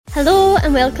Hello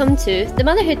and welcome to The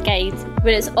Motherhood Guide,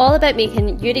 where it's all about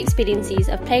making your experiences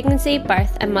of pregnancy,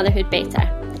 birth and motherhood better.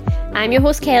 I'm your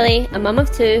host Kelly, a mum of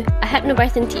two, a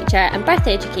hypnobirthing teacher and birth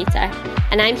educator,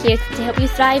 and I'm here to help you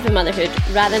thrive in motherhood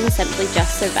rather than simply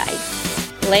just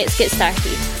survive. Let's get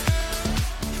started.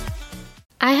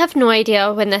 I have no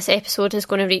idea when this episode is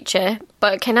going to reach you,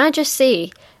 but can I just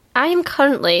say, I am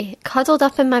currently cuddled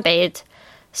up in my bed,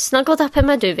 snuggled up in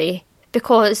my duvet,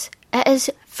 because it is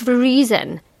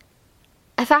freezing.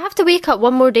 If I have to wake up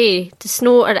one more day to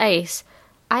snow or ice,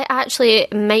 I actually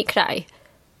might cry.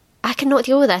 I cannot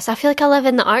deal with this. I feel like I live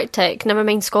in the Arctic, never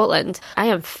mind Scotland. I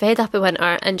am fed up of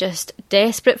winter and just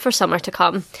desperate for summer to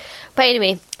come. But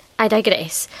anyway, I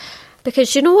digress.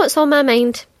 Because you know what's on my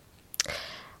mind?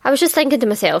 I was just thinking to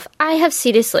myself, I have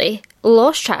seriously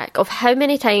lost track of how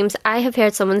many times I have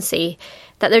heard someone say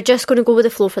that they're just going to go with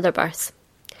the flow for their birth.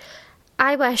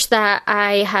 I wish that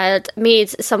I had made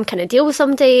some kind of deal with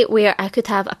somebody where I could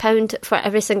have £1 for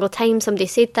every single time somebody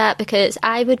said that, because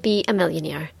I would be a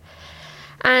millionaire.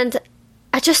 And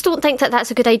I just don't think that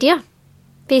that's a good idea,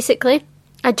 basically.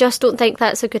 I just don't think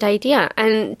that's a good idea.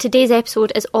 And today's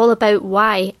episode is all about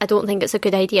why I don't think it's a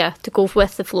good idea to go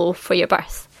with the flow for your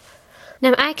birth.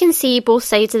 Now, I can see both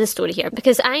sides of the story here,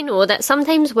 because I know that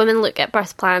sometimes women look at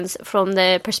birth plans from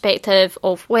the perspective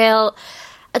of, well,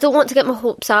 I don't want to get my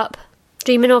hopes up,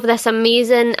 dreaming of this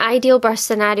amazing ideal birth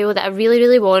scenario that I really,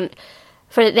 really want,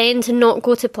 for it then to not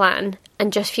go to plan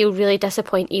and just feel really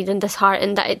disappointed and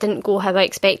disheartened that it didn't go how I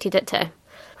expected it to.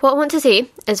 What I want to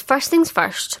say is, first things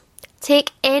first,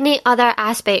 take any other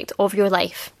aspect of your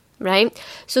life, right?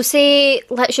 So say,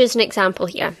 let's use an example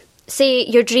here. Say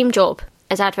your dream job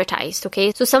is advertised,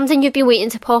 okay? So something you've been waiting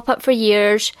to pop up for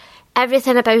years,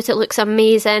 everything about it looks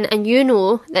amazing, and you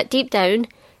know that deep down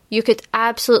you could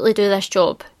absolutely do this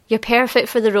job. You're perfect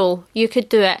for the role. You could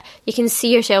do it. You can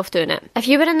see yourself doing it. If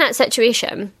you were in that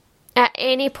situation, at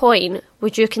any point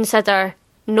would you consider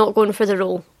not going for the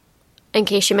role in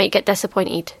case you might get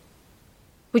disappointed?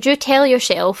 Would you tell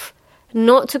yourself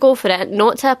not to go for it,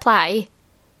 not to apply,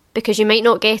 because you might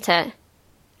not get it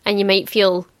and you might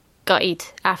feel gutted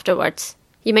afterwards?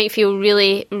 You might feel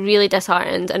really, really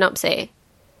disheartened and upset.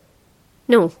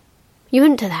 No, you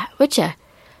wouldn't do that, would you?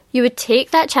 You would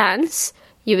take that chance.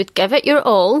 You would give it your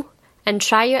all and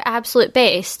try your absolute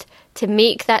best to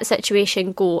make that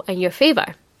situation go in your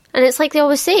favour. And it's like they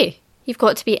always say, you've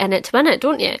got to be in it to win it,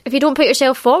 don't you? If you don't put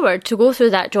yourself forward to go through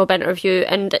that job interview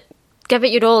and give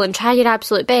it your all and try your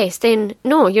absolute best, then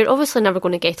no, you're obviously never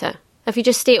going to get it. If you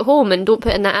just stay at home and don't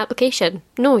put in that application,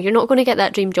 no, you're not going to get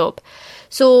that dream job.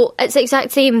 So it's the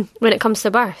exact same when it comes to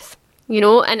birth. You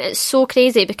know, and it's so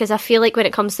crazy because I feel like when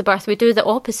it comes to birth, we do the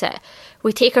opposite.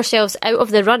 We take ourselves out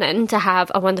of the running to have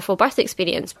a wonderful birth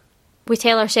experience. We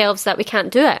tell ourselves that we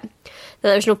can't do it, that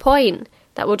there's no point,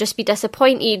 that we'll just be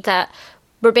disappointed, that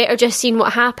we're better just seeing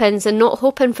what happens and not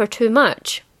hoping for too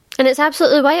much. And it's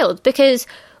absolutely wild, because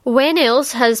when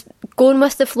else has going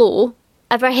with the flow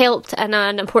ever helped in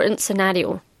an important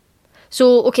scenario?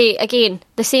 So, okay, again,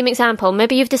 the same example.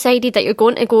 Maybe you've decided that you're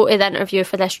going to go to the interview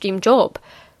for this dream job.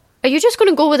 Are you just going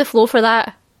to go with the flow for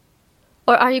that?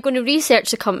 Or are you going to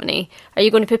research the company? Are you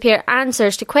going to prepare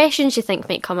answers to questions you think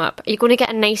might come up? Are you going to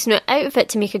get a nice new outfit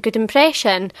to make a good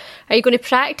impression? Are you going to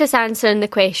practice answering the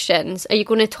questions? Are you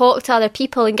going to talk to other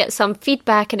people and get some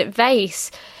feedback and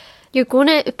advice? You're going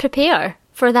to prepare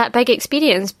for that big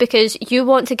experience because you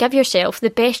want to give yourself the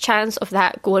best chance of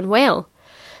that going well.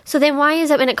 So then why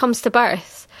is it when it comes to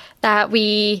birth that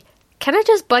we kind of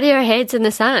just bury our heads in the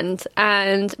sand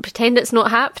and pretend it's not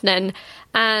happening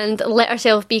and let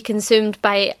ourselves be consumed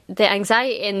by the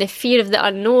anxiety and the fear of the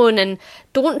unknown and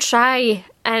don't try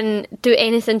and do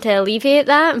anything to alleviate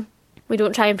that? We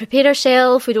don't try and prepare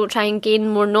ourselves, we don't try and gain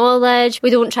more knowledge,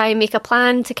 we don't try and make a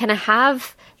plan to kind of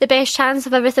have the best chance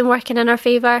of everything working in our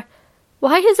favour.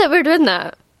 Why is it we're doing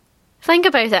that? Think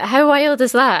about it, how wild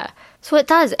is that? So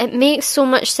it makes so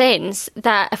much sense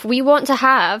that if we want to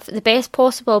have the best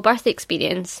possible birth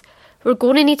experience, we're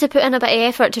going to need to put in a bit of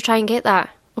effort to try and get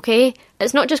that, okay?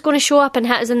 It's not just going to show up and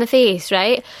hit us in the face,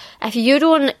 right? If you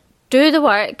don't do the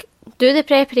work, do the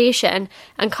preparation,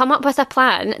 and come up with a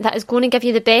plan that is going to give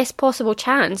you the best possible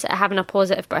chance at having a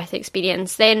positive birth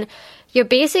experience, then you're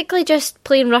basically just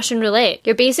playing Russian roulette.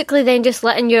 You're basically then just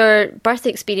letting your birth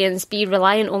experience be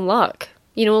reliant on luck.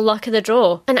 You know, luck of the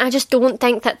draw. And I just don't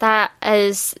think that that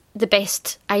is the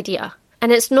best idea. And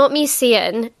it's not me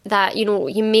saying that, you know,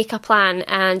 you make a plan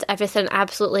and everything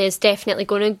absolutely is definitely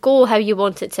going to go how you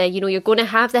want it to. You know, you're going to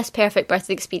have this perfect birth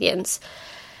experience.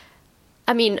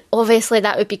 I mean, obviously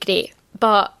that would be great.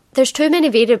 But there's too many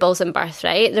variables in birth,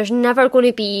 right? There's never going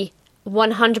to be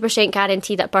 100%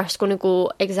 guarantee that birth's going to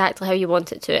go exactly how you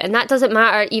want it to. And that doesn't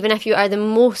matter even if you are the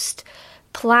most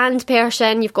planned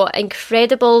person, you've got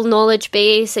incredible knowledge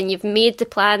base and you've made the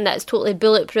plan that's totally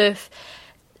bulletproof.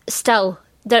 Still,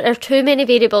 there are too many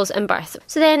variables in birth.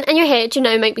 So then in your head you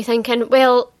now might be thinking,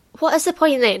 well, what is the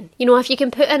point then? You know, if you can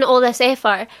put in all this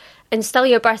effort and still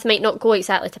your birth might not go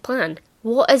exactly to plan,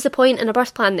 what is the point in a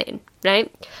birth plan then,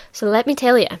 right? So let me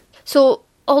tell you. So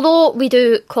although we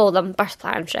do call them birth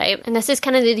plans, right, and this is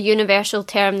kind of the universal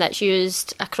term that's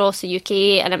used across the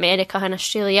UK and America and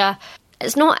Australia,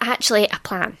 it's not actually a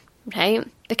plan, right?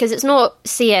 Because it's not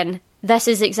saying this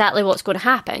is exactly what's going to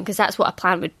happen, because that's what a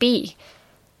plan would be.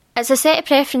 It's a set of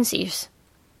preferences.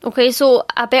 Okay, so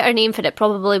a better name for it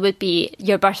probably would be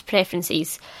your birth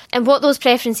preferences. And what those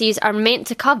preferences are meant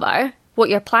to cover, what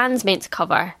your plan's meant to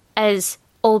cover, is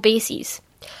all bases.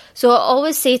 So I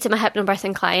always say to my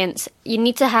hypnobirthing clients, you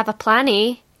need to have a plan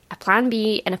A, a plan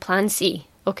B, and a plan C,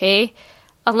 okay?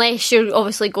 Unless you're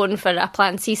obviously going for a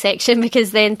planned C-section,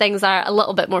 because then things are a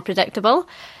little bit more predictable.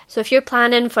 So if you're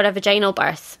planning for a vaginal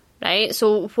birth, right,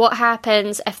 so what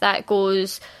happens if that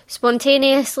goes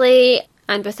spontaneously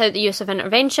and without the use of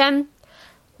intervention?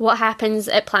 What happens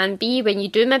at plan B when you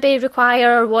do maybe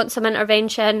require or want some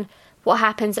intervention? What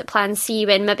happens at plan C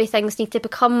when maybe things need to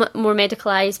become more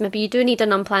medicalised? Maybe you do need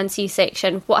an unplanned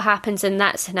C-section. What happens in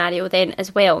that scenario then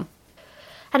as well?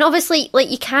 And obviously, like,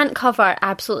 you can't cover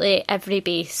absolutely every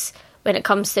base when it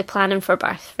comes to planning for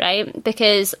birth, right?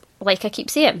 Because, like I keep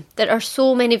saying, there are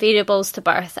so many variables to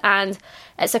birth, and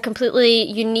it's a completely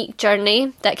unique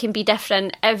journey that can be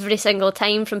different every single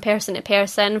time from person to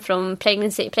person, from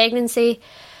pregnancy to pregnancy.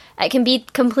 It can be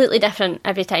completely different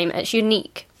every time. It's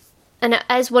unique. And it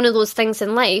is one of those things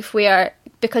in life where,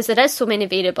 because there is so many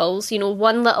variables, you know,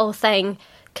 one little thing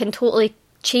can totally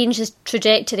change the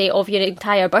trajectory of your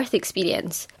entire birth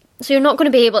experience. So you're not going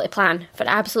to be able to plan for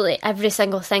absolutely every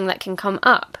single thing that can come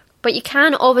up. But you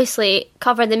can obviously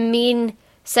cover the main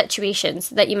situations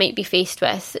that you might be faced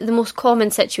with, the most common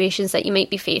situations that you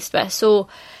might be faced with. So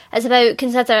it's about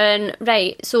considering,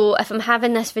 right, so if I'm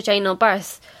having this vaginal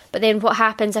birth, but then what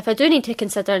happens if I do need to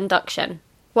consider induction?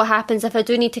 What happens if I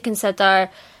do need to consider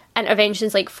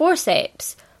interventions like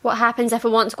forceps? What happens if I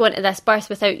want to go into this birth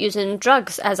without using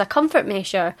drugs as a comfort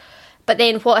measure? But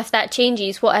then what if that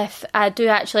changes? What if I do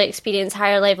actually experience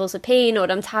higher levels of pain,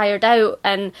 or I'm tired out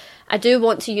and I do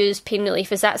want to use pain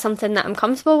relief? Is that something that I'm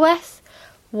comfortable with?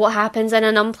 What happens in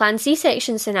an unplanned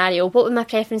C-section scenario? What would my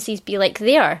preferences be like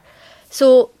there?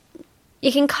 So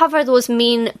you can cover those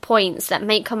main points that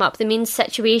might come up, the main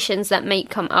situations that might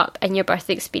come up in your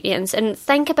birth experience, and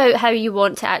think about how you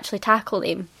want to actually tackle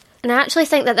them. And I actually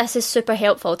think that this is super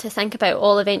helpful to think about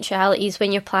all eventualities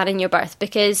when you're planning your birth,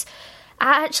 because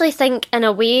I actually think in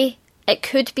a way it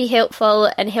could be helpful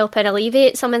in helping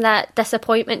alleviate some of that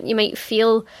disappointment you might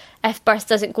feel if birth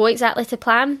doesn't go exactly to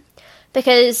plan.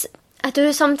 Because I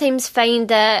do sometimes find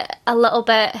it a little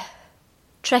bit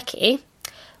tricky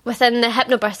within the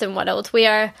hypnobirthing world,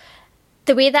 where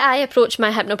the way that I approach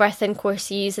my hypnobirthing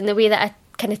courses and the way that I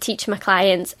kind of teach my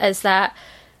clients is that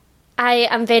I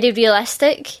am very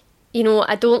realistic. You know,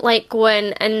 I don't like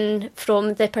going in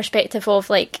from the perspective of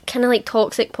like kind of like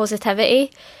toxic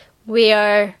positivity,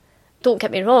 where, don't get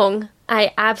me wrong,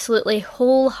 I absolutely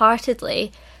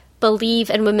wholeheartedly believe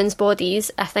in women's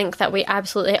bodies. I think that we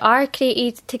absolutely are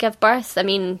created to give birth. I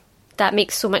mean, that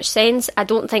makes so much sense. I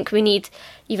don't think we need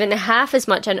even half as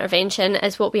much intervention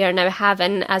as what we are now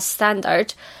having as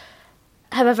standard.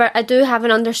 However, I do have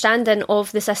an understanding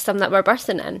of the system that we're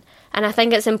birthing in, and I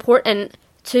think it's important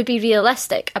to be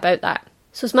realistic about that.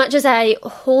 So as much as I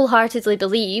wholeheartedly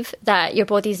believe that your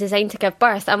body is designed to give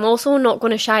birth, I'm also not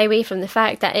going to shy away from the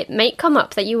fact that it might come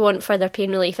up that you want further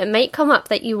pain relief. It might come up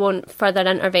that you want further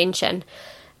intervention.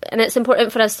 And it's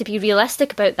important for us to be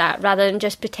realistic about that, rather than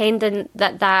just pretending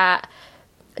that that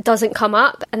doesn't come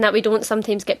up and that we don't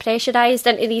sometimes get pressurised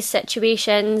into these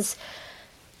situations.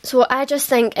 So I just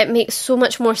think it makes so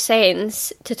much more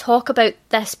sense to talk about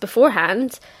this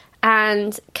beforehand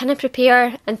and kind of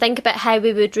prepare and think about how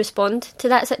we would respond to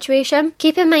that situation.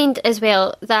 Keep in mind as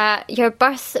well that your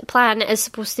birth plan is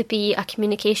supposed to be a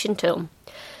communication tool.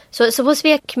 So it's supposed to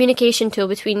be a communication tool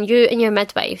between you and your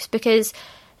midwives, because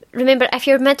remember, if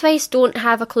your midwives don't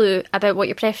have a clue about what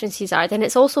your preferences are, then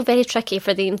it's also very tricky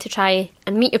for them to try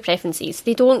and meet your preferences.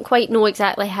 They don't quite know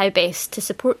exactly how best to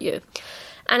support you.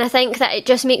 And I think that it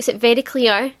just makes it very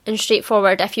clear and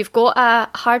straightforward if you've got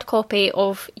a hard copy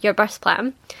of your birth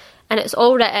plan and it's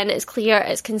all written, it's clear,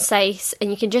 it's concise,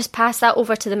 and you can just pass that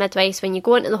over to the midwives when you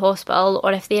go into the hospital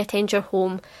or if they attend your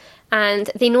home, and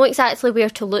they know exactly where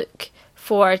to look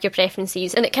for your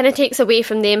preferences, and it kind of takes away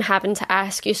from them having to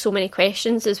ask you so many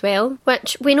questions as well,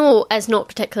 which we know is not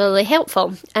particularly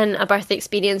helpful in a birth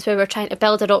experience where we're trying to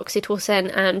build our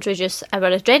oxytocin and reduce our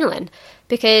adrenaline,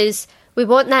 because we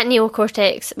want that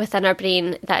neocortex within our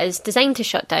brain that is designed to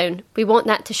shut down. We want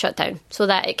that to shut down so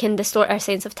that it can distort our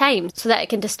sense of time, so that it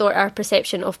can distort our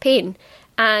perception of pain.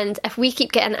 And if we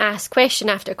keep getting asked question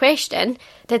after question,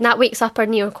 then that wakes up our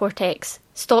neocortex,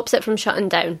 stops it from shutting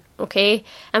down, okay?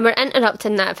 And we're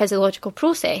interrupting that physiological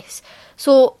process.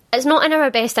 So it's not in our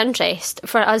best interest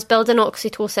for us building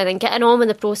oxytocin and getting on with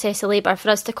the process of labour for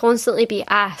us to constantly be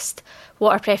asked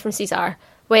what our preferences are,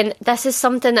 when this is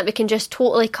something that we can just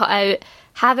totally cut out,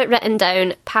 have it written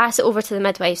down, pass it over to the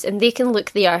midwives, and they can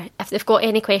look there if they've got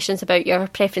any questions about your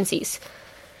preferences.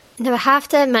 Now, I have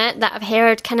to admit that I've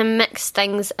heard kind of mixed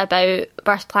things about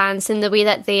birth plans and the way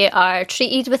that they are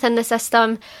treated within the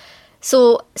system.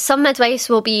 So some midwives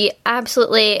will be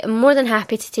absolutely more than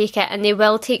happy to take it, and they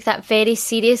will take that very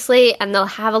seriously, and they'll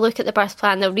have a look at the birth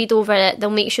plan, they'll read over it,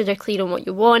 they'll make sure they're clear on what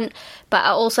you want. But I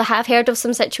also have heard of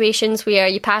some situations where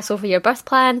you pass over your birth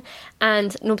plan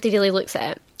and nobody really looks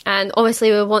at it. And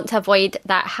obviously we want to avoid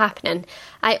that happening.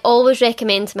 I always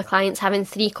recommend to my clients having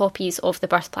 3 copies of the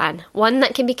birth plan. One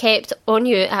that can be kept on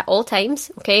you at all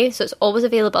times, okay, so it's always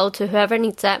available to whoever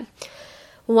needs it.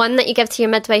 One that you give to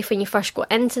your midwife when you first go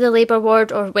into the labour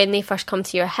ward or when they first come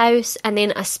to your house, and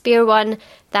then a spare one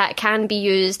that can be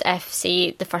used if,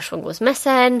 say, the first one goes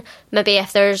missing. Maybe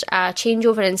if there's a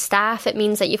changeover in staff, it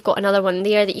means that you've got another one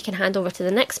there that you can hand over to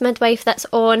the next midwife that's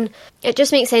on. It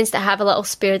just makes sense to have a little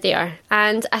spare there.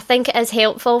 And I think it is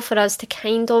helpful for us to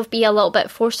kind of be a little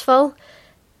bit forceful,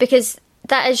 because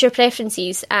that is your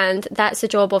preferences, and that's the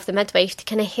job of the midwife, to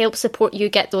kind of help support you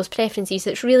get those preferences.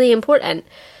 It's really important.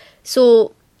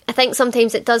 So I think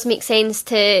sometimes it does make sense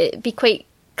to be quite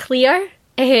clear,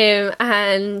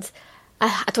 and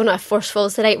I don't know if forceful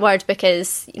is the right word,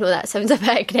 because, you know, that sounds a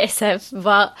bit aggressive,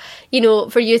 but, you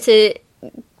know, for you to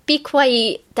be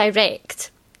quite direct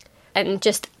and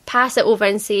just pass it over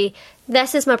and say,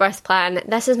 this is my birth plan,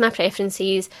 this is my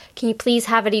preferences, can you please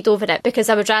have a read over it, because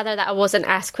I would rather that I wasn't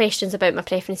asked questions about my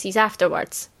preferences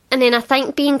afterwards. And then I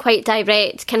think being quite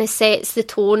direct kind of sets the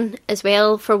tone as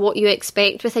well for what you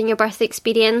expect within your birth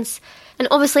experience. And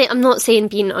obviously I'm not saying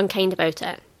being unkind about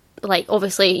it. Like,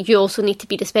 obviously you also need to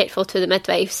be respectful to the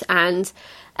midwives, and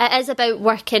it is about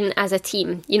working as a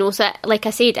team, you know. So like I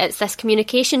said, it's this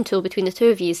communication tool between the two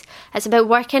of you. It's about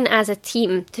working as a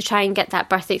team to try and get that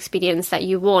birth experience that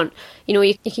you want. You know,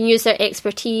 you can use their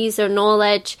expertise, their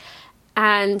knowledge,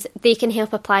 and they can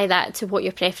help apply that to what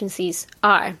your preferences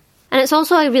are. And it's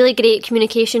also a really great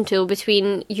communication tool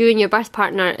between you and your birth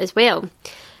partner as well.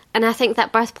 And I think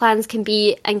that birth plans can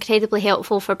be incredibly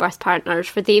helpful for birth partners,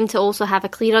 for them to also have a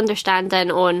clear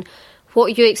understanding on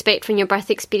what you expect from your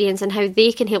birth experience and how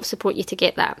they can help support you to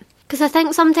get that. Because I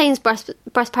think sometimes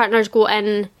birth partners go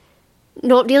in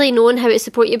not really knowing how to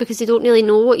support you, because they don't really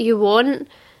know what you want,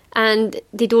 and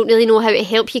they don't really know how to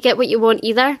help you get what you want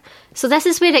either. So this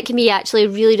is where it can be actually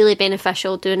really, really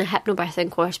beneficial doing a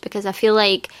hypnobirthing course, because I feel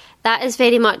like that is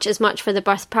very much as much for the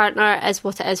birth partner as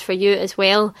what it is for you as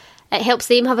well. It helps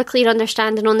them have a clear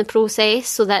understanding on the process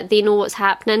so that they know what's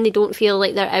happening, they don't feel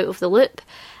like they're out of the loop.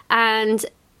 And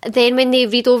then when they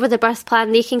read over the birth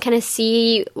plan, they can kind of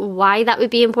see why that would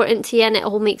be important to you, and it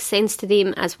all makes sense to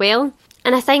them as well.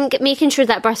 And I think making sure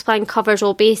that birth plan covers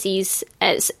all bases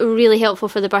is really helpful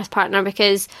for the birth partner,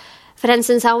 because, for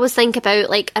instance, I always think about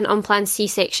like an unplanned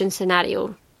C-section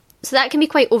scenario. So that can be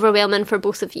quite overwhelming for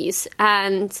both of you.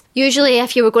 And usually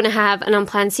if you were going to have an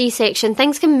unplanned C-section,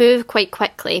 things can move quite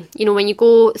quickly. You know, when you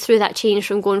go through that change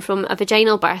from going from a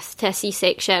vaginal birth to a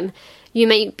C-section, you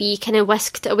might be kind of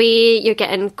whisked away, you're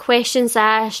getting questions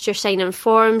asked, you're signing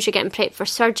forms, you're getting prepped for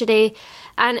surgery.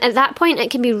 And at that point, it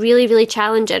can be really, really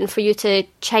challenging for you to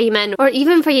chime in, or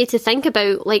even for you to think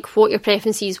about like what your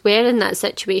preferences were in that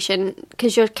situation,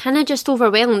 because you're kind of just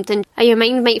overwhelmed, and your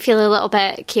mind might feel a little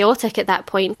bit chaotic at that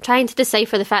point, trying to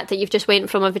decipher the fact that you've just went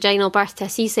from a vaginal birth to a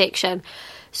C-section.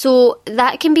 So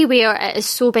that can be where it is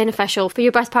so beneficial for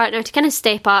your birth partner to kind of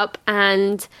step up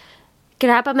and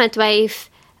grab a midwife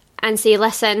and say,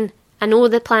 listen, I know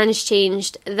the plan's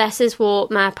changed, this is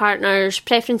what my partner's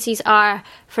preferences are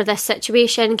for this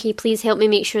situation, can you please help me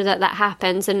make sure that that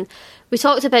happens? And we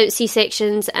talked about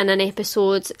C-sections in an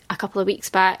episode a couple of weeks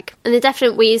back, and the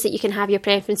different ways that you can have your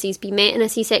preferences be met in a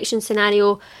C-section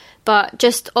scenario. But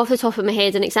just off the top of my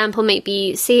head, an example might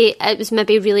be, say it was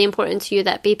maybe really important to you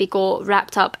that baby got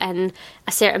wrapped up in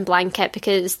a certain blanket,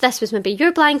 because this was maybe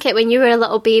your blanket when you were a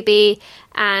little baby,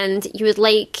 and you would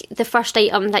like the first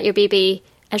item that your baby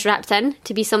is wrapped in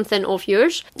to be something of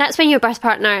yours. That's when your birth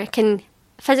partner can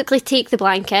physically take the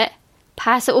blanket,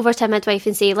 pass it over to a midwife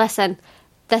and say, listen,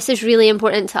 this is really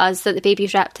important to us that the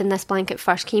baby's wrapped in this blanket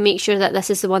first. Can you make sure that this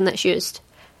is the one that's used?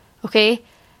 Okay?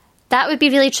 That would be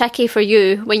really tricky for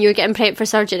you when you're getting prepped for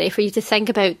surgery, for you to think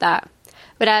about that.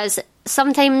 Whereas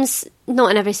sometimes,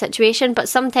 not in every situation, but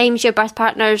sometimes your birth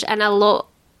partner's in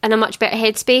a much better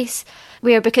headspace,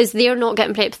 where because they're not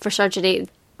getting prepped for surgery,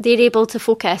 they're able to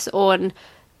focus on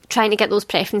trying to get those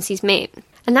preferences met.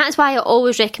 And that's why I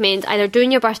always recommend either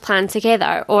doing your birth plan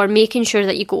together or making sure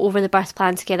that you go over the birth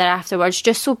plan together afterwards,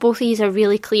 just so both of you are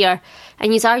really clear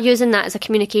and you are using that as a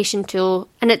communication tool.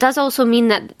 And it does also mean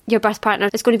that your birth partner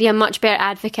is going to be a much better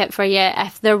advocate for you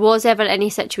if there was ever any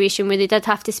situation where they did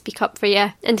have to speak up for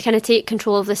you and to kind of take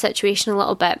control of the situation a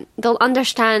little bit. They'll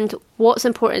understand what's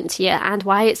important to you and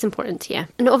why it's important to you.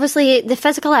 And obviously the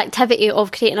physical activity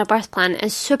of creating a birth plan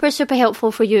is super, super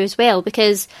helpful for you as well,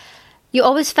 because you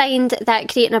always find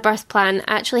that creating a birth plan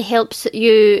actually helps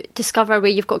you discover where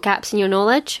you've got gaps in your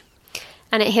knowledge,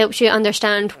 and it helps you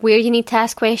understand where you need to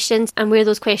ask questions and where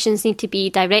those questions need to be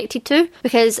directed to.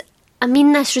 Because I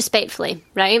mean this respectfully,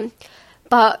 right?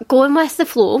 But going with the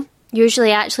flow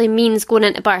usually actually means going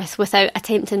into birth without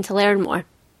attempting to learn more.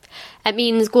 It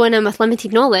means going in with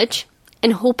limited knowledge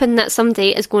and hoping that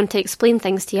somebody is going to explain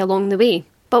things to you along the way.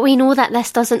 But we know that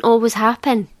this doesn't always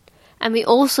happen. And we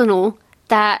also know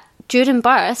that during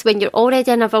birth, when you're already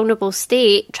in a vulnerable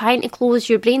state, trying to close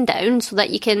your brain down so that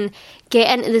you can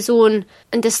get into the zone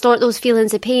and distort those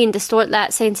feelings of pain, distort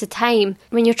that sense of time,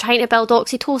 when you're trying to build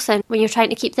oxytocin, when you're trying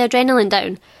to keep the adrenaline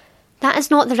down, that is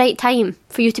not the right time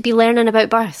for you to be learning about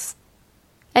birth.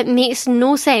 It makes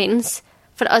no sense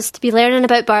for us to be learning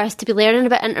about birth, to be learning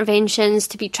about interventions,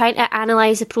 to be trying to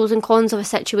analyse the pros and cons of a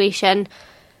situation.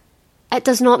 It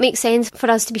does not make sense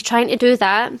for us to be trying to do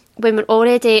that when we're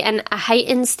already in a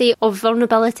heightened state of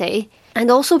vulnerability and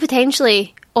also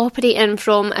potentially operating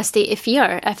from a state of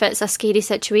fear if it's a scary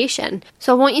situation.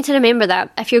 So I want you to remember that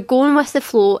if you're going with the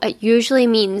flow, it usually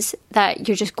means that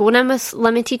you're just going in with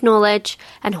limited knowledge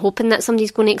and hoping that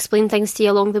somebody's going to explain things to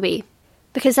you along the way.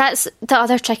 Because that's the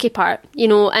other tricky part,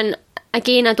 and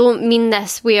again, I don't mean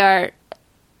this where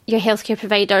your healthcare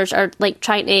providers are like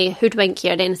trying to hoodwink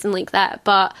you or anything like that,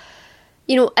 but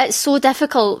it's so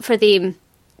difficult for them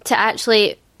to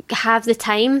actually have the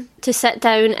time to sit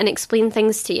down and explain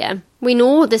things to you. We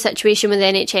know the situation with the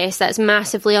NHS, that's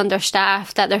massively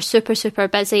understaffed, that they're super, super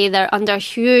busy, they're under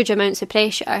huge amounts of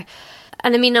pressure.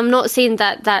 And I mean, I'm not saying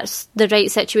that that's the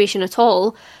right situation at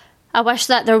all. I wish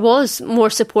that there was more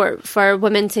support for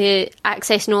women to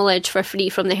access knowledge for free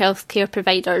from the healthcare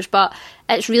providers, but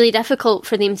it's really difficult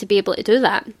for them to be able to do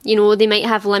that. They might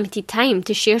have limited time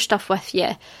to share stuff with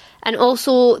you. And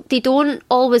also, they don't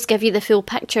always give you the full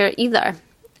picture either.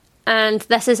 And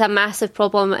this is a massive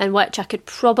problem in which I could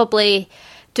probably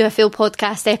do a full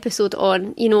podcast episode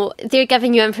on. They're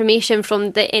giving you information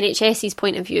from the NHS's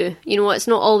point of view. It's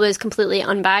not always completely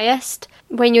unbiased.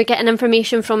 When you're getting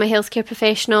information from a healthcare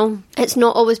professional, it's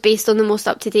not always based on the most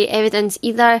up-to-date evidence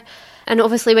either. And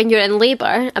obviously when you're in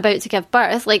labour, about to give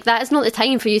birth, that is not the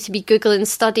time for you to be Googling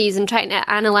studies and trying to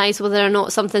analyse whether or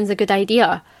not something's a good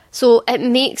idea. So it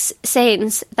makes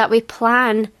sense that we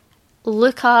plan,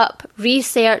 look up,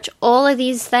 research all of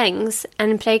these things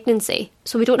in pregnancy,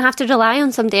 so we don't have to rely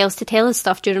on somebody else to tell us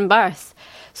stuff during birth,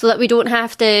 so that we don't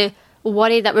have to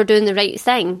worry that we're doing the right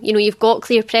thing. You've got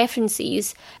clear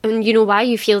preferences and you know why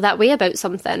you feel that way about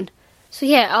something. So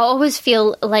yeah, I always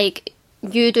feel like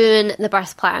you doing the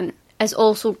birth plan is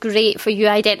also great for you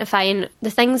identifying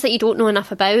the things that you don't know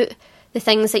enough about, the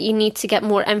things that you need to get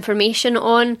more information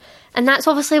on. And that's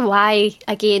obviously why,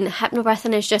 again,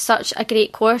 hypnobirthing is just such a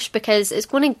great course, because it's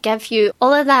going to give you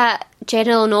all of that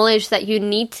general knowledge that you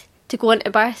need to go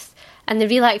into birth and the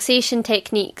relaxation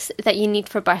techniques that you need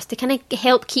for birth to kind of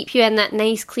help keep you in that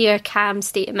nice, clear, calm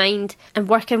state of mind and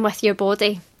working with your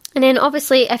body. And then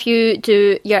obviously if you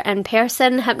do your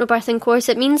in-person hypnobirthing course,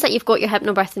 it means that you've got your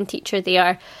hypnobirthing teacher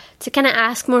there to kind of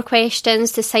ask more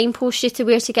questions, to signpost you to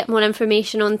where to get more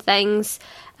information on things.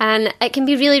 And it can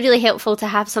be really, really helpful to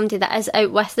have somebody that is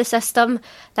out with the system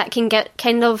that can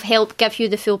help give you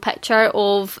the full picture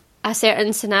of a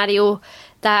certain scenario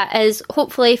that is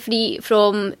hopefully free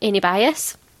from any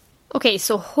bias. Okay,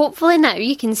 so hopefully now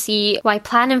you can see why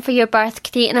planning for your birth,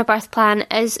 creating a birth plan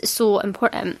is so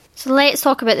important. So let's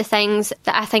talk about the things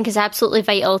that I think is absolutely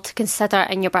vital to consider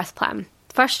in your birth plan.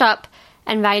 First up,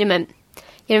 environment.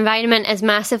 Your environment is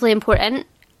massively important,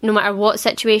 no matter what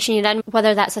situation you're in,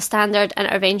 whether that's a standard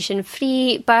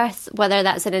intervention-free birth, whether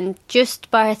that's an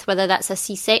induced birth, whether that's a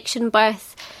C-section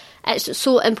birth. It's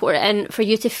so important for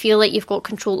you to feel like you've got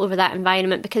control over that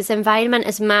environment, because the environment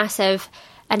is massive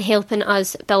and helping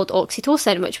us build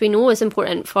oxytocin, which we know is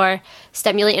important for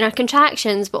stimulating our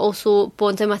contractions, but also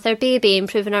bonding with our baby,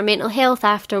 improving our mental health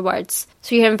afterwards.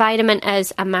 So your environment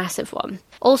is a massive one.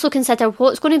 Also consider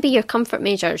what's going to be your comfort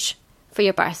measures for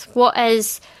your birth. What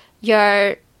is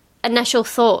your initial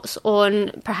thoughts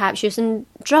on perhaps using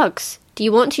drugs? Do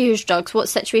you want to use drugs? What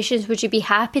situations would you be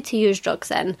happy to use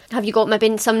drugs in? Have you got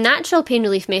maybe some natural pain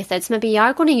relief methods? Maybe you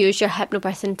are going to use your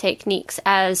hypnobirthing techniques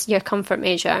as your comfort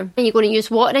measure. Are you going to use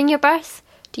water in your birth?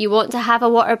 Do you want to have a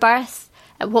water birth?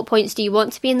 At what points do you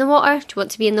want to be in the water? Do you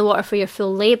want to be in the water for your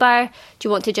full labour? Do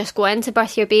you want to just go in to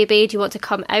birth your baby? Do you want to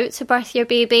come out to birth your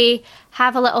baby?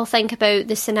 Have a little think about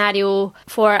the scenario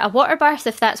for a water birth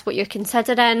if that's what you're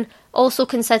considering. Also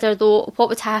consider though what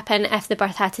would happen if the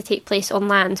birth had to take place on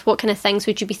land. What kind of things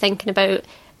would you be thinking about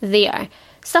there?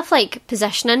 Stuff like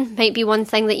positioning might be one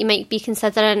thing that you might be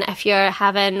considering if you're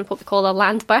having what we call a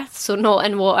land birth, so not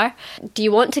in water. Do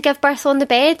you want to give birth on the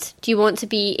bed? Do you want to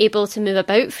be able to move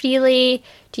about freely?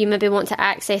 Do you maybe want to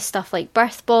access stuff like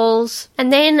birth balls?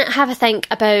 And then have a think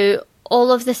about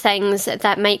all of the things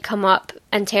that might come up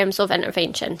in terms of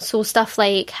intervention. So stuff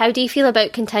like, how do you feel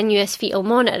about continuous fetal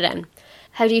monitoring?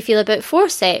 How do you feel about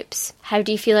forceps? How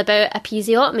do you feel about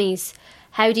episiotomies?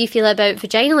 How do you feel about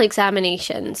vaginal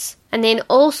examinations? And then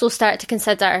also start to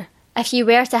consider, if you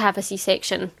were to have a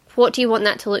C-section, what do you want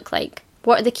that to look like?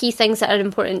 What are the key things that are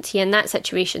important to you in that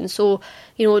situation? So,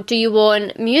 do you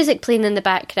want music playing in the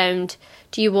background?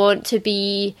 Do you want to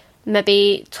be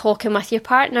maybe talking with your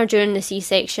partner during the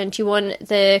C-section? Do you want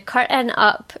the curtain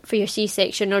up for your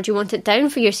C-section, or do you want it down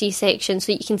for your C-section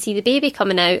so you can see the baby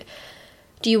coming out?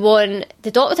 Do you want the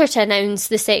doctor to announce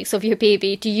the sex of your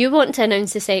baby? Do you want to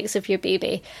announce the sex of your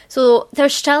baby? So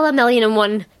there's still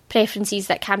 1,000,001 preferences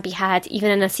that can be had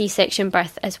even in a C-section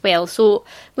birth as well. So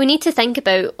we need to think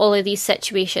about all of these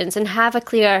situations and have a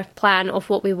clear plan of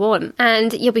what we want.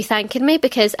 And you'll be thanking me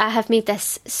because I have made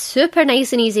this super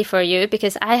nice and easy for you,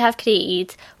 because I have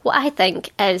created what I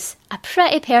think is a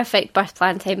pretty perfect birth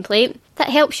plan template that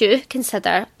helps you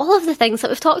consider all of the things that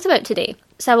we've talked about today.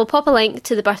 So I will pop a link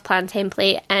to the birth plan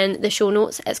template in the show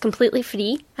notes. It's completely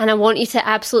free, and I want you to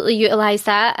absolutely utilise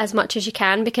that as much as you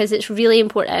can, because it's really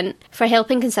important for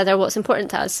helping consider what's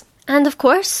important to us. And of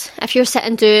course, if you're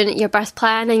sitting doing your birth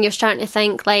plan and you're starting to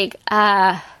think like,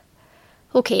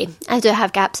 okay, I do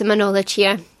have gaps in my knowledge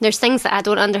here. There's things that I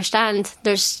don't understand.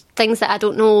 There's things that I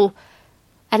don't know,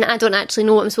 and I don't actually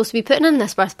know what I'm supposed to be putting in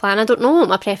this birth plan. I don't know what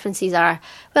my preferences are.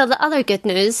 Well, the other good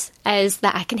news is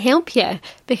that I can help you,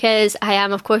 because I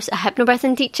am, of course, a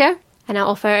hypnobirthing teacher, and I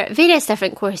offer various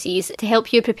different courses to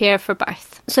help you prepare for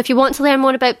birth. So if you want to learn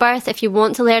more about birth, if you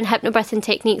want to learn hypnobirthing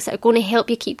techniques that are going to help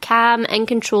you keep calm, in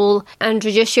control, and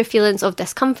reduce your feelings of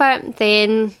discomfort,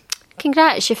 then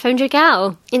congrats, you found your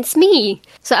gal. It's me.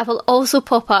 So I will also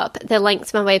pop up the link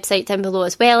to my website down below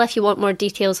as well if you want more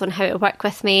details on how to work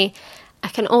with me. I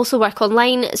can also work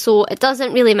online, so it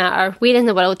doesn't really matter where in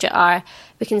the world you are.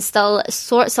 We can still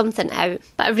sort something out.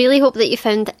 But I really hope that you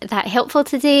found that helpful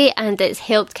today, and it's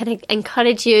helped kind of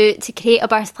encourage you to create a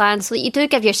birth plan so that you do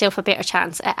give yourself a better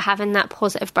chance at having that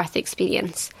positive birth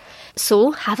experience.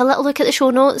 So have a little look at the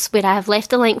show notes where I have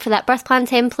left a link for that birth plan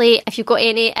template. If you've got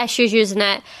any issues using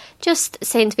it, just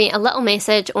send me a little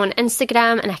message on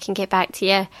Instagram and I can get back to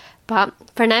you. But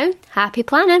for now, happy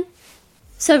planning.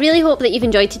 So I really hope that you've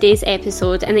enjoyed today's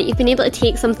episode and that you've been able to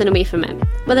take something away from it,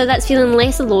 whether that's feeling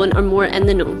less alone or more in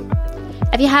the know.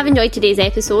 If you have enjoyed today's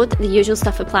episode, the usual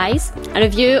stuff applies. A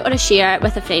review or a share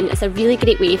with a friend is a really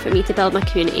great way for me to build my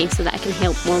community so that I can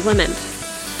help more women.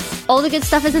 All the good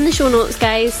stuff is in the show notes,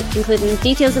 guys, including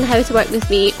details on how to work with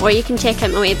me, or you can check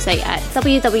out my website at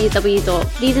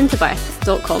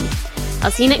www.breathingtobirth.com.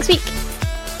 I'll see you next week.